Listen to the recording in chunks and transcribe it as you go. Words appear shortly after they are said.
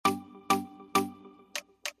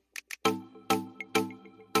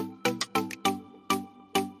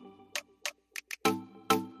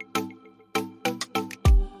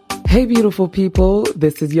Hey, beautiful people.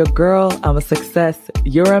 This is your girl. I'm a success,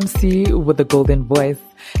 your MC with a golden voice,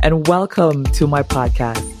 and welcome to my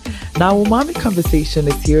podcast. Now, Umami Conversation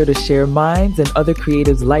is here to share minds and other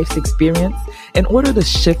creatives' life's experience in order to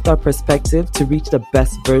shift our perspective to reach the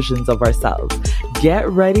best versions of ourselves. Get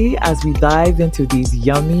ready as we dive into these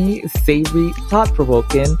yummy, savory,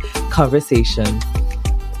 thought-provoking conversations.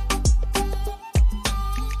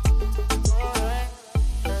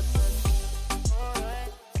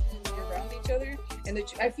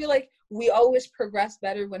 I feel like we always progress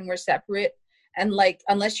better when we're separate, and like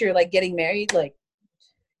unless you're like getting married, like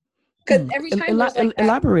because every time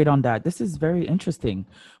elaborate on that. This is very interesting.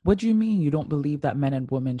 What do you mean you don't believe that men and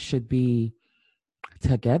women should be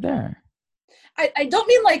together? I don't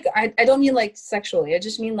mean like I don't mean like sexually. I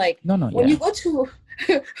just mean like when you go to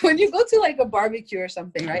when you go to like a barbecue or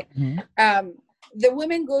something, right? Mm-hmm. The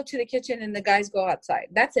women go to the kitchen and the guys go outside.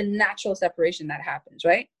 That's a natural separation that happens,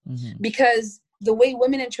 right? Mm-hmm. Because the way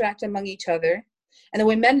women interact among each other and the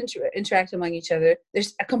way men interact among each other,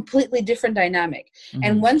 there's a completely different dynamic. Mm-hmm.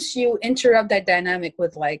 And once you interrupt that dynamic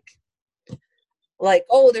with like,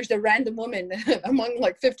 oh, there's a random woman among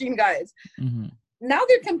like 15 guys. Mm-hmm. Now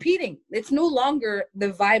they're competing. It's no longer the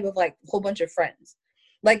vibe of like a whole bunch of friends.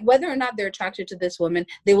 Like whether or not they're attracted to this woman,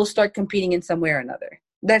 they will start competing in some way or another.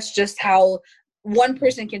 That's just how one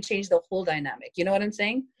person can change the whole dynamic. You know what I'm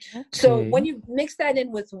saying? Okay. So when you mix that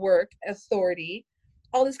in with work, authority,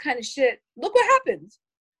 all this kind of shit, look what happens.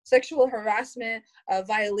 Sexual harassment,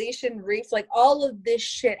 violation, rapes, like all of this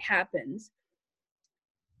shit happens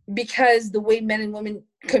because the way men and women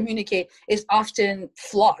communicate is often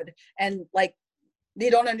flawed and like they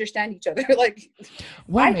don't understand each other. Like,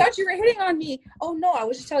 I thought you were hitting on me. Oh no, I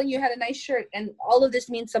was just telling you had a nice shirt, and all of this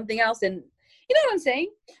means something else. And you know what I'm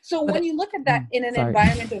saying? So when you look at that in an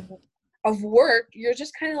environment of work, you're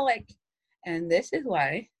just kind of like, and this is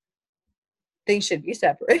why things should be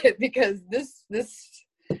separate, because this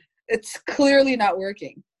it's clearly not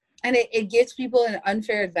working. And it gives people an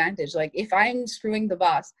unfair advantage. Like if I'm screwing the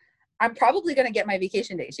boss, I'm probably going to get my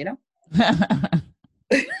vacation days, you know?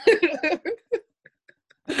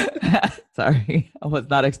 Sorry, I was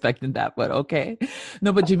not expecting that, but okay.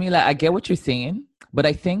 No, but Jamilla, I get what you're saying, but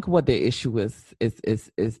I think what the issue is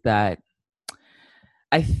that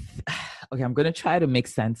okay, I'm going to try to make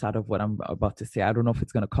sense out of what I'm about to say. I don't know if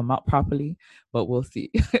it's going to come out properly, but we'll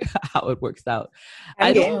see how it works out.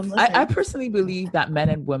 I personally believe that men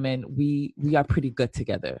and women, we are pretty good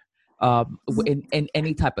together. In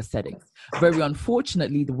any type of settings. Very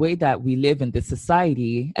unfortunately, the way that we live in this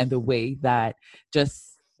society and the way that just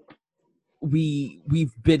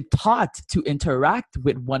we've been taught to interact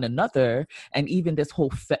with one another, and even this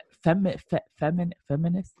whole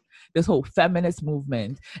this whole feminist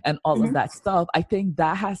movement and all of that stuff, I think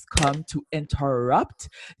that has come to interrupt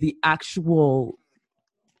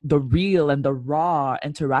the real and the raw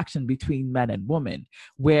interaction between men and women,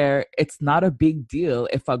 where it's not a big deal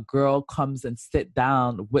if a girl comes and sit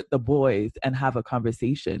down with the boys and have a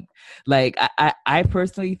conversation. Like I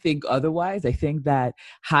personally think otherwise. I think that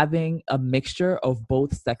having a mixture of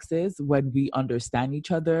both sexes, when we understand each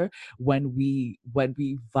other, when we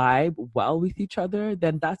vibe well with each other,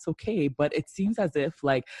 then that's okay. But it seems as if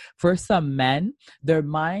like for some men, their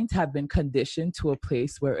minds have been conditioned to a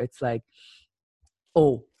place where it's like,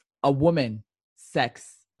 oh, a woman,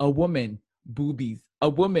 sex, a woman, boobies, a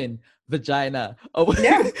woman, vagina,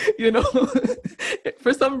 you know,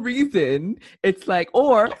 for some reason, it's like,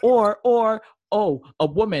 or, oh, a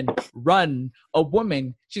woman, run, a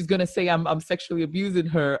woman, she's going to say I'm sexually abusing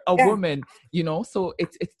her, a woman, you know, so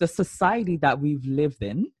it's the society that we've lived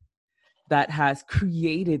in that has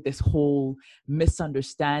created this whole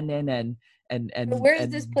misunderstanding and where is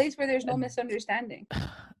this place where there's no misunderstanding?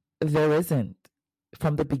 There isn't.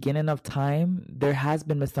 From the beginning of time, there has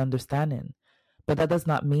been misunderstanding, but that does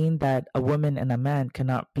not mean that a woman and a man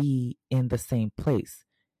cannot be in the same place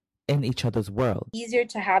in each other's world. Easier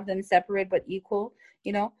to have them separate but equal,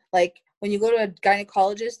 you know, like when you go to a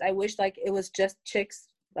gynecologist, I wish like it was just chicks.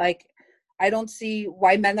 Like I don't see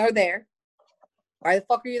why men are there. Why the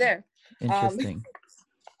fuck are you there? Interesting.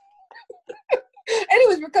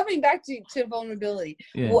 Anyways, we're coming back to vulnerability.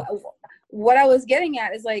 Yeah. What I was getting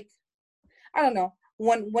at is like, I don't know.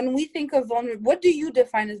 When we think of vulnerability, what do you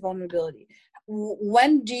define as vulnerability?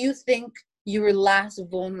 When do you think you were last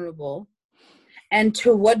vulnerable? And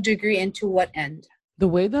to what degree and to what end? The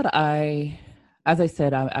way that as I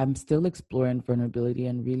said, I'm still exploring vulnerability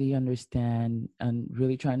and really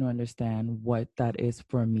trying to understand what that is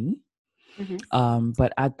for me. Mm-hmm.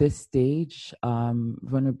 But at this stage,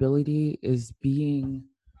 vulnerability is being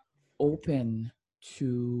open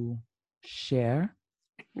to share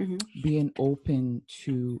being open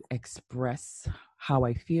to express how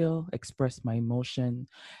I feel, express my emotion,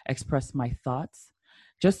 express my thoughts,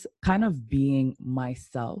 just kind of being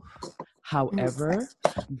myself. However,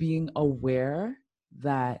 being aware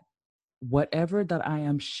that whatever that I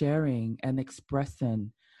am sharing and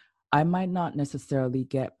expressing, I might not necessarily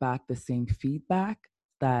get back the same feedback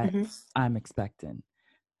that I'm expecting.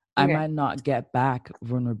 I might not get back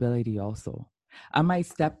vulnerability also. I might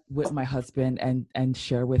step with my husband and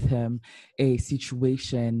share with him a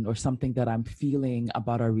situation or something that I'm feeling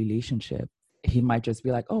about our relationship. He might just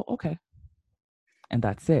be like, "Oh, okay." And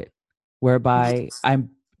that's it. Whereby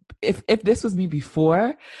if this was me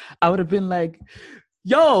before, I would have been like,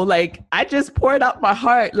 yo, like, I just poured out my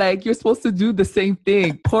heart. Like, you're supposed to do the same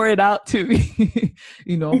thing. Pour it out to me,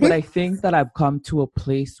 But I think that I've come to a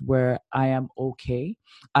place where I am okay.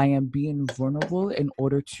 I am being vulnerable in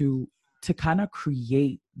order to kind of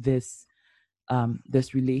create this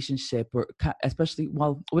this relationship, or especially,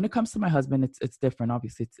 well, when it comes to my husband, it's different.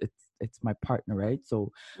 Obviously, it's my partner, right?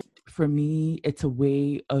 So for me, it's a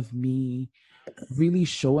way of me really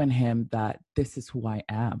showing him that this is who I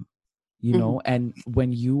am. And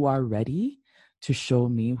when you are ready to show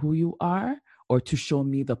me who you are, or to show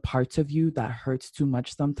me the parts of you that hurts too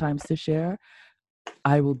much sometimes to share,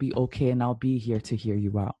 I will be okay, and I'll be here to hear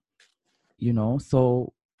you out.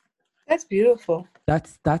 So that's beautiful.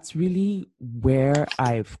 That's really where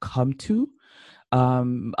I've come to.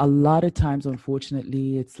 A lot of times,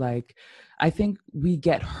 unfortunately, it's like, I think we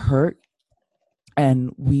get hurt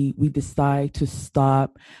and we decide to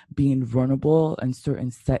stop being vulnerable in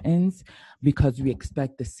certain settings because we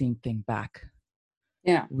expect the same thing back.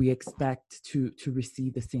 Yeah. We expect to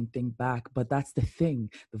receive the same thing back. But that's the thing.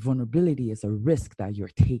 The vulnerability is a risk that you're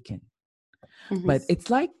taking. But it's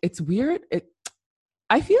like, it's weird.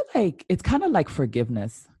 I feel like it's kind of like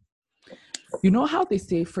forgiveness. You know how they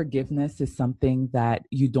say forgiveness is something that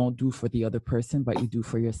you don't do for the other person, but you do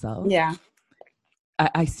for yourself? Yeah.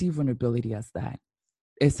 I see vulnerability as that.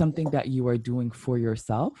 It's something that you are doing for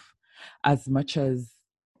yourself, as much as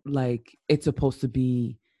like it's supposed to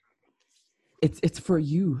be, it's for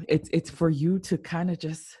you. It's for you to kind of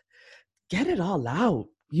just get it all out,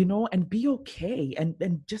 and be okay,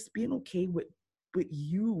 and just being okay with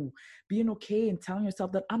you, being okay and telling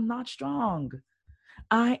yourself that I'm not strong.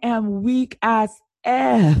 I am weak as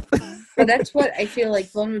F. But that's what I feel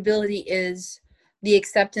like vulnerability is, the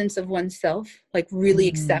acceptance of oneself, like really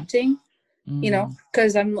accepting,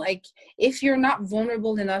 because I'm like, if you're not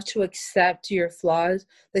vulnerable enough to accept your flaws,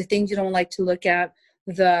 the things you don't like to look at,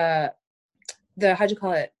 the how'd you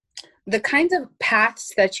call it? The kinds of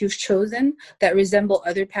paths that you've chosen that resemble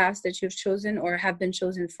other paths that you've chosen or have been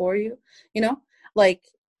chosen for you, like,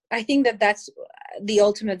 I think that that's the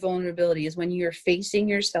ultimate vulnerability, is when you're facing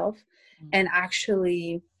yourself and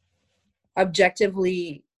actually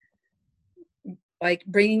objectively, like,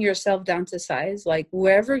 bringing yourself down to size, like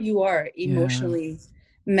wherever you are emotionally,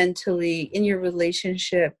 mentally, in your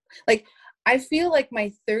relationship. Like, I feel like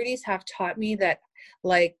my 30s have taught me that,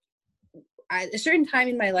 like, at a certain time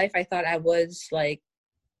in my life, I thought I was like,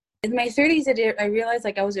 in my 30s, I realized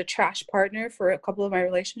like I was a trash partner for a couple of my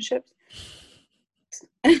relationships.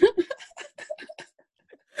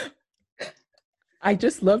 I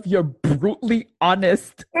just love your brutally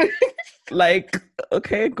honest. Like,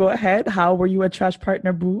 okay, go ahead. How were you a trash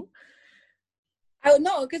partner, boo? I don't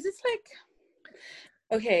know, because it's like,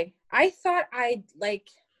 okay, I thought I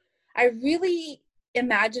really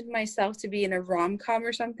imagined myself to be in a rom-com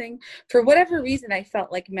or something. For whatever reason, I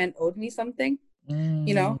felt like men owed me something,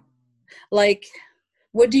 like,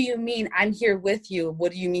 what do you mean I'm here with you?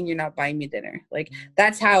 What do you mean you're not buying me dinner? Like,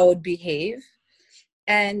 that's how I would behave.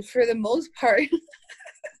 And for the most part,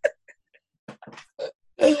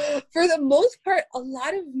 a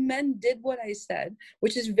lot of men did what I said,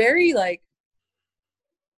 which is very like,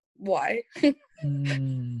 why?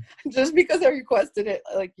 Just because I requested it,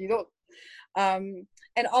 like, you don't.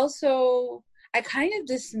 And also, I kind of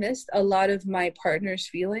dismissed a lot of my partner's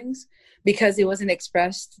feelings because it wasn't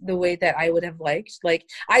expressed the way that I would have liked. Like,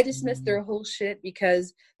 I dismissed their whole shit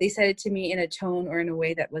because they said it to me in a tone or in a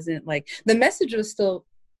way that wasn't like, the message was still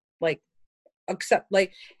like,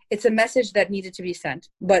 like, it's a message that needed to be sent,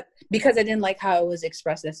 but because I didn't like how it was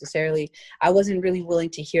expressed necessarily, I wasn't really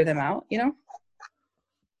willing to hear them out,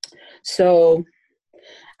 So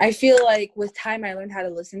I feel like with time, I learned how to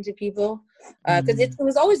listen to people, because it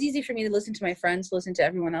was always easy for me to listen to my friends, listen to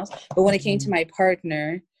everyone else. But when it came to my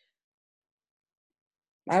partner,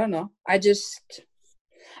 I don't know.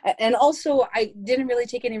 And also, I didn't really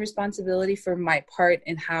take any responsibility for my part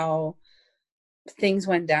in how things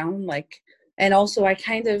went down. Like, and also I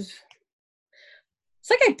kind of, it's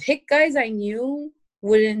like I picked guys I knew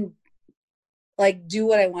wouldn't like do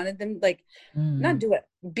what I wanted them, like not do it,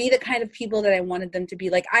 be the kind of people that I wanted them to be.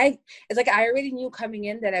 Like it's like I already knew coming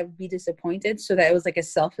in that I would be disappointed, so that it was like a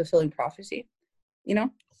self-fulfilling prophecy, you know?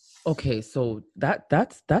 Okay, so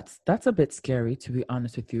that's a bit scary, to be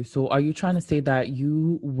honest with you. So are you trying to say that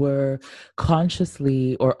you were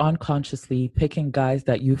consciously or unconsciously picking guys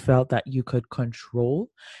that you felt that you could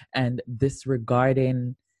control and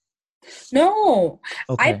disregarding? No.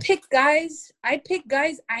 Okay. I picked guys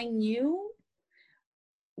I knew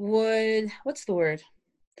would, what's the word?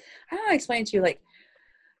 I don't know how to explain it to you. Like,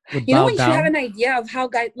 Would you know, bow when you have down? an idea of how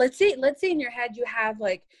guys, let's say in your head you have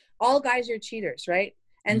like all guys are cheaters, right?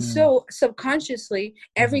 And so subconsciously,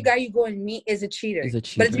 every guy you go and meet is a cheater. Is a But it's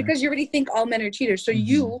cheater. because you already think all men are cheaters. So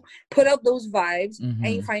you put out those vibes and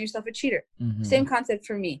you find yourself a cheater. Same concept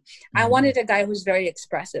for me. I wanted a guy who's very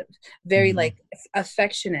expressive, very like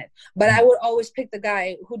affectionate. But I would always pick the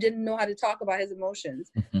guy who didn't know how to talk about his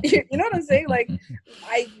emotions. You know what I'm saying? Like,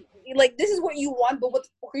 this is what you want, but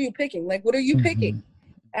who are you picking? Like, what are you picking?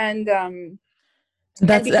 And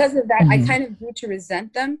because of that, I kind of grew to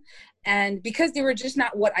resent them. And because they were just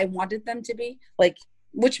not what I wanted them to be, like,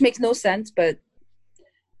 which makes no sense, but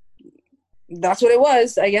that's what it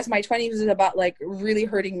was. I guess my 20s was about like really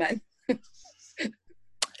hurting men.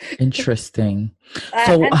 Interesting.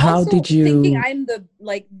 So and how also did you thinking I'm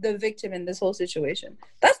the victim in this whole situation.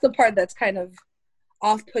 That's the part that's kind of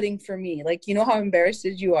off-putting for me. Like, you know how embarrassed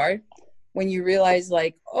you are when you realize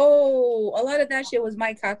like, oh, a lot of that shit was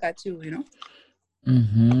my caca too, you know?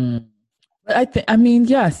 I mean,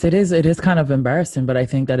 yes, it is kind of embarrassing, but I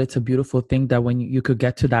think that it's a beautiful thing that when you could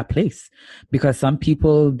get to that place, because some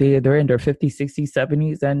people they're in their 50s, 60s,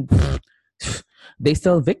 70s and they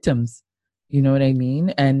still victims. You know what I mean?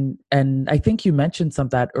 And I think you mentioned some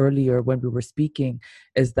of that earlier when we were speaking,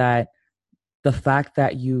 is that the fact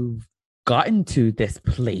that you've gotten to this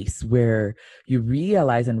place where you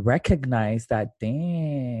realize and recognize that,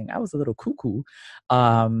 dang, I was a little cuckoo,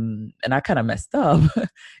 and I kind of messed up,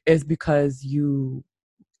 is because you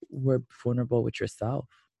were vulnerable with yourself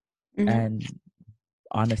and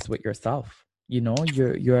honest with yourself. You know,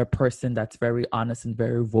 you're a person that's very honest and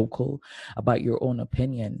very vocal about your own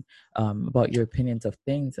opinion, about your opinions of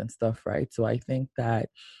things and stuff, right? So I think that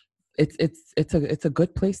it's a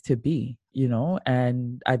good place to be, you know.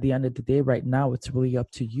 And at the end of the day, right now, it's really up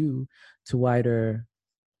to you to either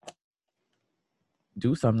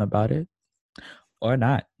do something about it or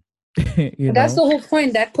not. You That's know. the whole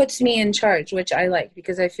point. That puts me in charge, which I like,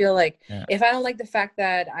 because I feel like if I don't like the fact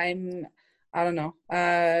that I'm, I don't know,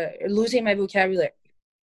 losing my vocabulary,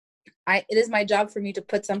 it is my job for me to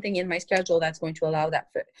put something in my schedule that's going to allow that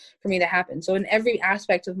for me to happen. So in every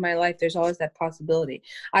aspect of my life, there's always that possibility.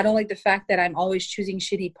 I don't like the fact that I'm always choosing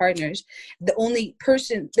shitty partners. The only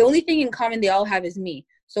thing in common they all have is me.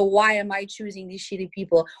 So why am I choosing these shitty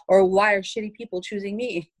people, or why are shitty people choosing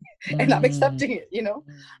me? And I'm accepting it, you know?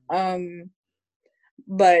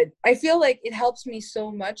 But I feel like it helps me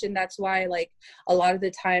so much. And that's why, like, a lot of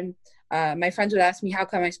the time, my friends would ask me, how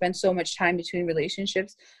come I spend so much time between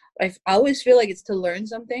relationships? I always feel like it's to learn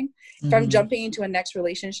something. If I'm jumping into a next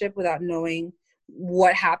relationship without knowing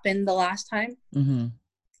what happened the last time,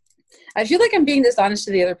 I feel like I'm being dishonest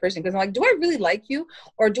to the other person, because I'm like, do I really like you,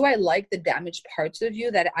 or do I like the damaged parts of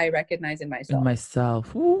you that I recognize in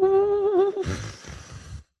myself?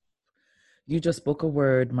 You just spoke a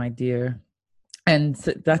word, my dear. And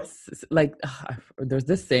that's like, there's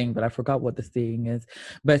this saying, but I forgot what the saying is.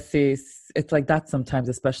 But it's like that sometimes,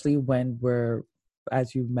 especially when we're,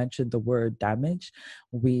 as you mentioned, the word damage,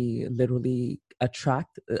 we literally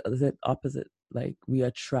attract, is it opposite? Like, we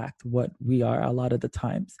attract what we are a lot of the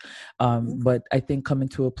times. But I think coming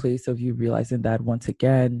to a place of you realizing that, once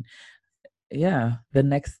again, the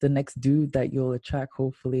next dude that you'll attract,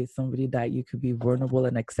 hopefully, is somebody that you could be vulnerable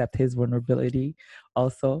and accept his vulnerability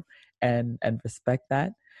also, and respect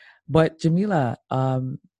that. But Jamilla,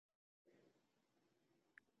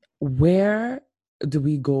 where do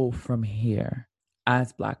we go from here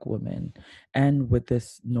as Black women, and with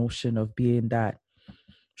this notion of being that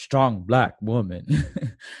strong Black woman?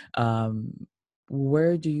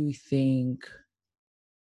 Where do you think,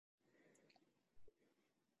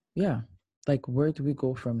 like, where do we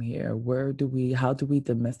go from here? How do we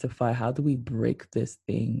demystify, how do we break this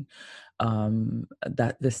thing,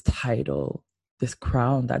 that this title, this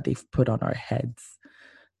crown that they've put on our heads,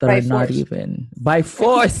 that by are force. not even by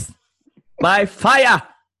force, by fire.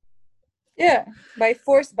 Yeah, by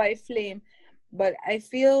force, by flame. But I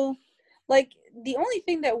feel like the only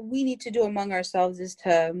thing that we need to do among ourselves is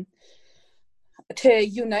to To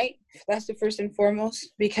unite, that's the first and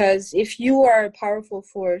foremost, because if you are a powerful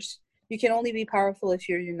force, you can only be powerful if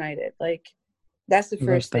you're united. Like, that's the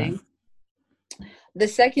first thing. The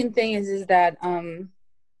second thing is that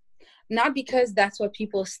not because that's what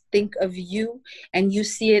people think of you and you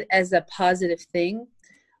see it as a positive thing,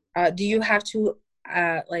 do you have to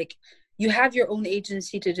like, you have your own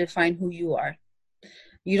agency to define who you are.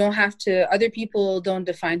 You don't have to, other people don't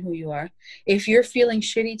define who you are. If you're feeling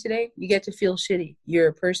shitty today, you get to feel shitty. You're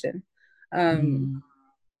a person.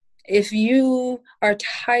 If you are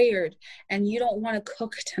tired and you don't want to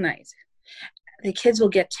cook tonight, the kids will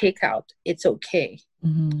get takeout. It's okay.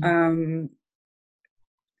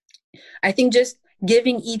 I think just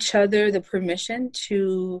giving each other the permission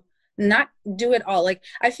to not do it all. Like,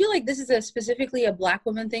 I feel like this is specifically a Black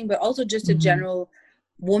woman thing, but also just a general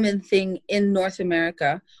woman thing in North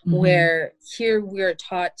America, where here we're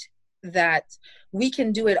taught that we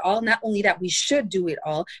can do it all. Not only that, we should do it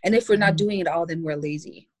all. And if we're not doing it all, then we're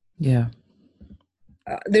lazy. Yeah.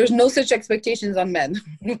 There's no such expectations on men.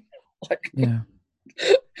 Yeah.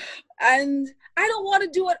 And I don't want to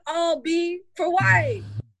do it all, B. For why?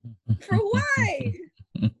 For why?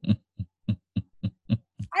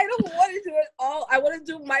 I don't want to do it all. I want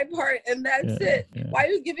to do my part, and that's it. Yeah. Why are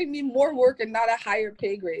you giving me more work and not a higher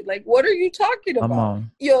pay grade? Like, what are you talking about?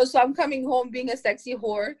 Yo, so I'm coming home being a sexy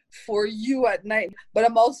whore for you at night, but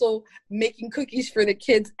I'm also making cookies for the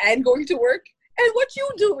kids and going to work. And what you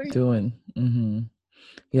doing?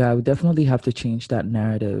 Yeah, we definitely have to change that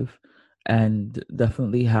narrative, and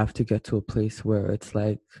definitely have to get to a place where it's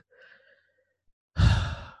like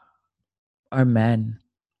our men,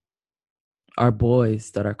 our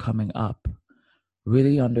boys that are coming up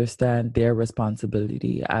really understand their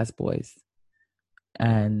responsibility as boys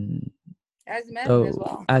and as men as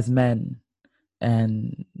well. As men,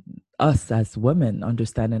 and us as women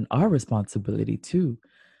understanding our responsibility too,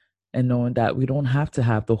 and knowing that we don't have to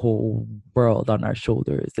have the whole world on our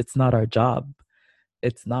shoulders. It's not our job.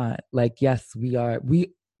 It's not. Like, yes, we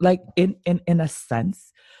like in a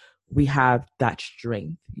sense, we have that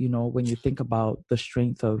strength, you know, when you think about the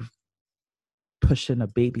strength of pushing a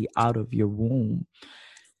baby out of your womb.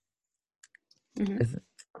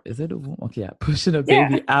 Is it a womb? Okay, yeah, pushing a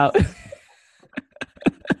baby out.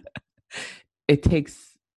 It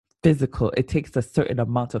takes a certain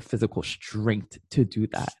amount of physical strength to do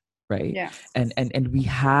that, right? Yeah. And we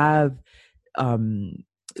have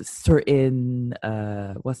certain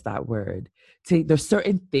what's that word? There's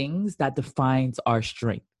certain things that defines our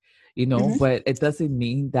strength, you know, but it doesn't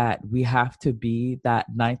mean that we have to be that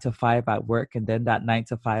 9 to 5 at work, and then that 9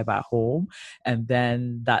 to 5 at home, and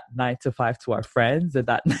then that 9 to 5 to our friends, and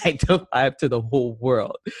that 9 to 5 to the whole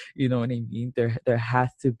world. You know what I mean? There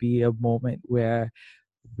has to be a moment where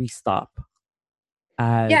we stop.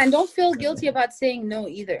 Yeah, and don't feel guilty about saying no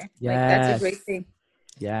either. Yes. Like, that's a great thing.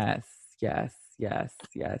 Yes.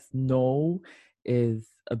 No is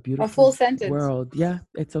a beautiful, a full sentence. World. Yeah,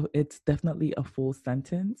 it's definitely a full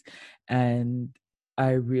sentence, and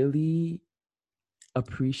I really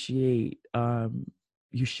appreciate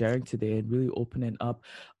you sharing today and really opening up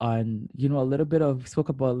on, you know, spoke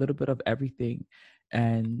about a little bit of everything,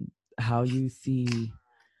 and how you see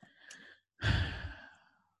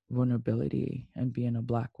vulnerability and being a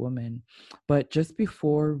Black woman. But just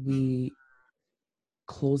before we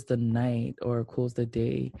close the night or close the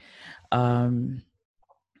day,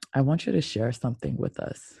 I want you to share something with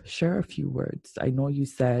us. Share a few words. I know you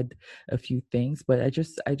said a few things, but I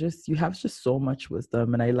just you have just so much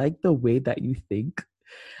wisdom, and I like the way that you think.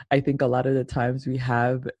 I think a lot of the times we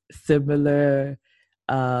have similar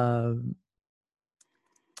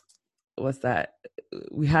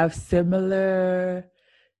we have similar,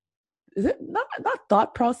 is it not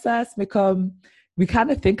thought process, we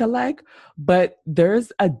kind of think alike, but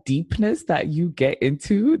there's a deepness that you get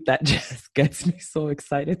into that just gets me so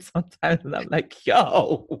excited sometimes. And I'm like,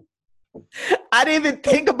 yo, I didn't even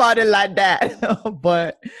think about it like that.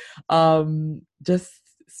 But just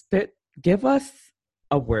give us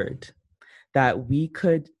a word that we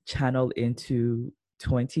could channel into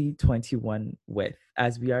 2021 with,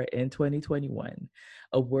 as we are in 2021,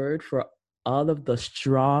 a word for all of the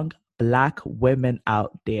strong Black women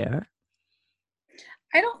out there.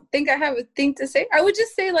 I don't think I have a thing to say. I would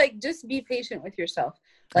just say, like, just be patient with yourself.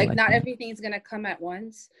 Like not everything is going to come at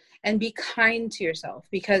once, and be kind to yourself,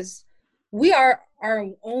 because we are our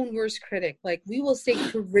own worst critic. Like, we will say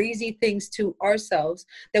crazy things to ourselves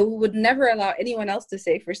that we would never allow anyone else to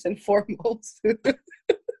say, first and foremost.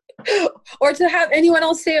 Or to have anyone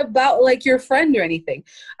else say about, like, your friend or anything.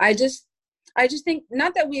 I just think,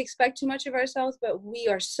 not that we expect too much of ourselves, but we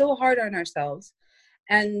are so hard on ourselves.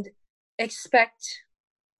 And expect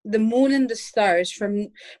the moon and the stars from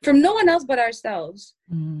no one else but ourselves.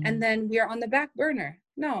 And then we are on the back burner.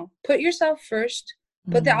 No, put yourself first.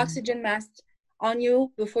 Put the oxygen mask on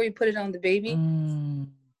you before you put it on the baby.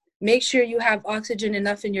 Make sure you have oxygen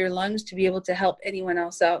enough in your lungs to be able to help anyone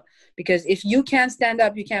else out, because if you can't stand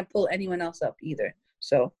up, you can't pull anyone else up either.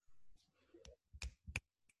 So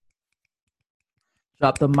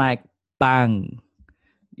drop the mic. Bang.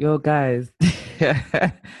 Yo, guys.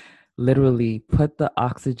 Literally put the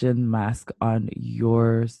oxygen mask on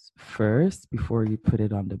yours first before you put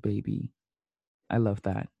it on the baby. I love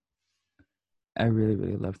that. I really,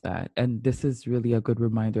 really love that. And this is really a good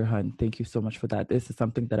reminder, Hun. Thank you so much for that. This is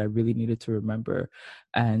something that I really needed to remember.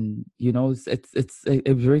 And, you know,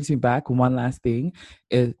 it brings me back one last thing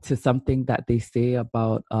to something that they say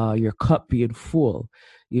about your cup being full.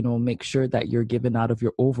 You know, make sure that you're giving out of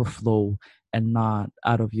your overflow and not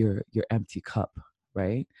out of your empty cup,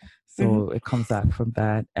 right? So it comes back from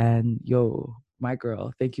that. And yo, my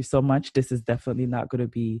girl, thank you so much. This is definitely not going to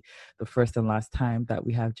be the first and last time that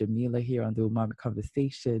we have Jamilla here on the Umami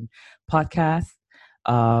Conversation podcast.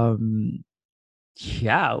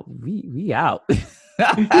 Yeah, we out.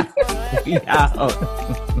 We out.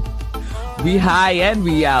 We high and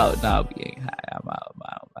we out. No, we